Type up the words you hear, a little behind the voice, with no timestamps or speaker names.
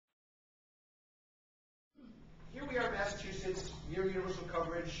near universal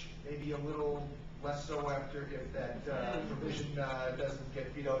coverage, maybe a little less so after if that provision doesn't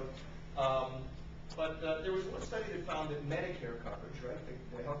get vetoed. But there was one study that found that Medicare coverage, right,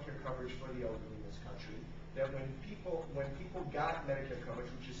 the healthcare coverage for the elderly in this country, that when people got Medicare coverage,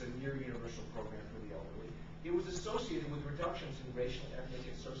 which is a near universal program for the elderly, it was associated with reductions in racial, ethnic,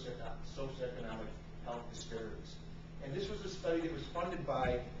 and socioeconomic health disparities. And this was a study that was funded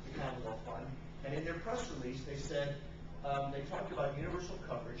by the Commonwealth Fund, and in their press release they said, they talked about universal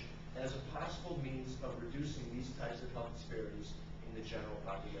coverage as a possible means of reducing these types of health disparities in the general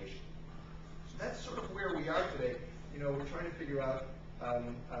population. So that's sort of where we are today. You know, we're trying to figure out,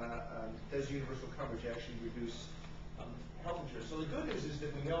 does universal coverage actually reduce health insurance? So the good news is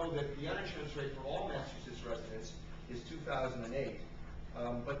that we know that the uninsurance rate for all Massachusetts residents is 2008.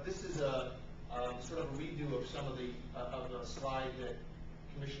 But this is a sort of a redo of some of the slide that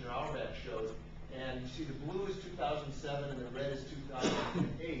Commissioner Auerbach showed. And you see the blue is 2007 and the red is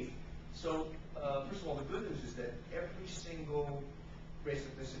 2008. So first of all, the good news is that every single race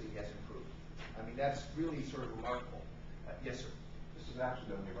ethnicity has improved. I mean, that's really sort of remarkable. Yes, sir. This is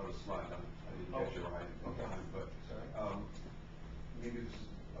actually on your other slide. I didn't get you right in time, but maybe this is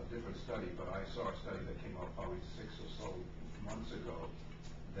a different study, but I saw a study that came out probably 6 or so months ago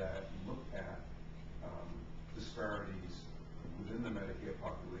that looked at disparities within the Medicare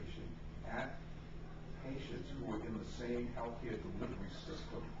population at patients who were in the same healthcare delivery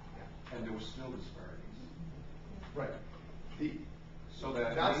system, and there were still disparities. Right. So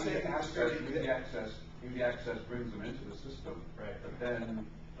that maybe access brings them into the system, right. But then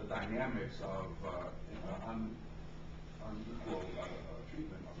the dynamics of unequal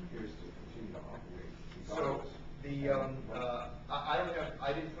treatment appears to continue to operate. So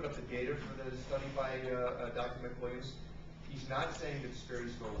I didn't put up the data for the study by Dr. McWilliams. He's not saying that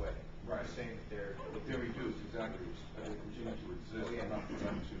disparities go away. Right. He's saying that they're reduced, exactly. But they continue to exist enough for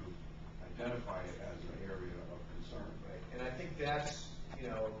them to identify it as an area of concern. Right. And I think that's, you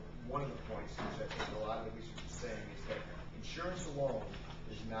know, one of the points which I think a lot of the research is saying is that insurance alone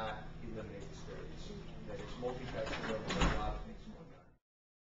does not eliminate disparities. That it's multifactorial.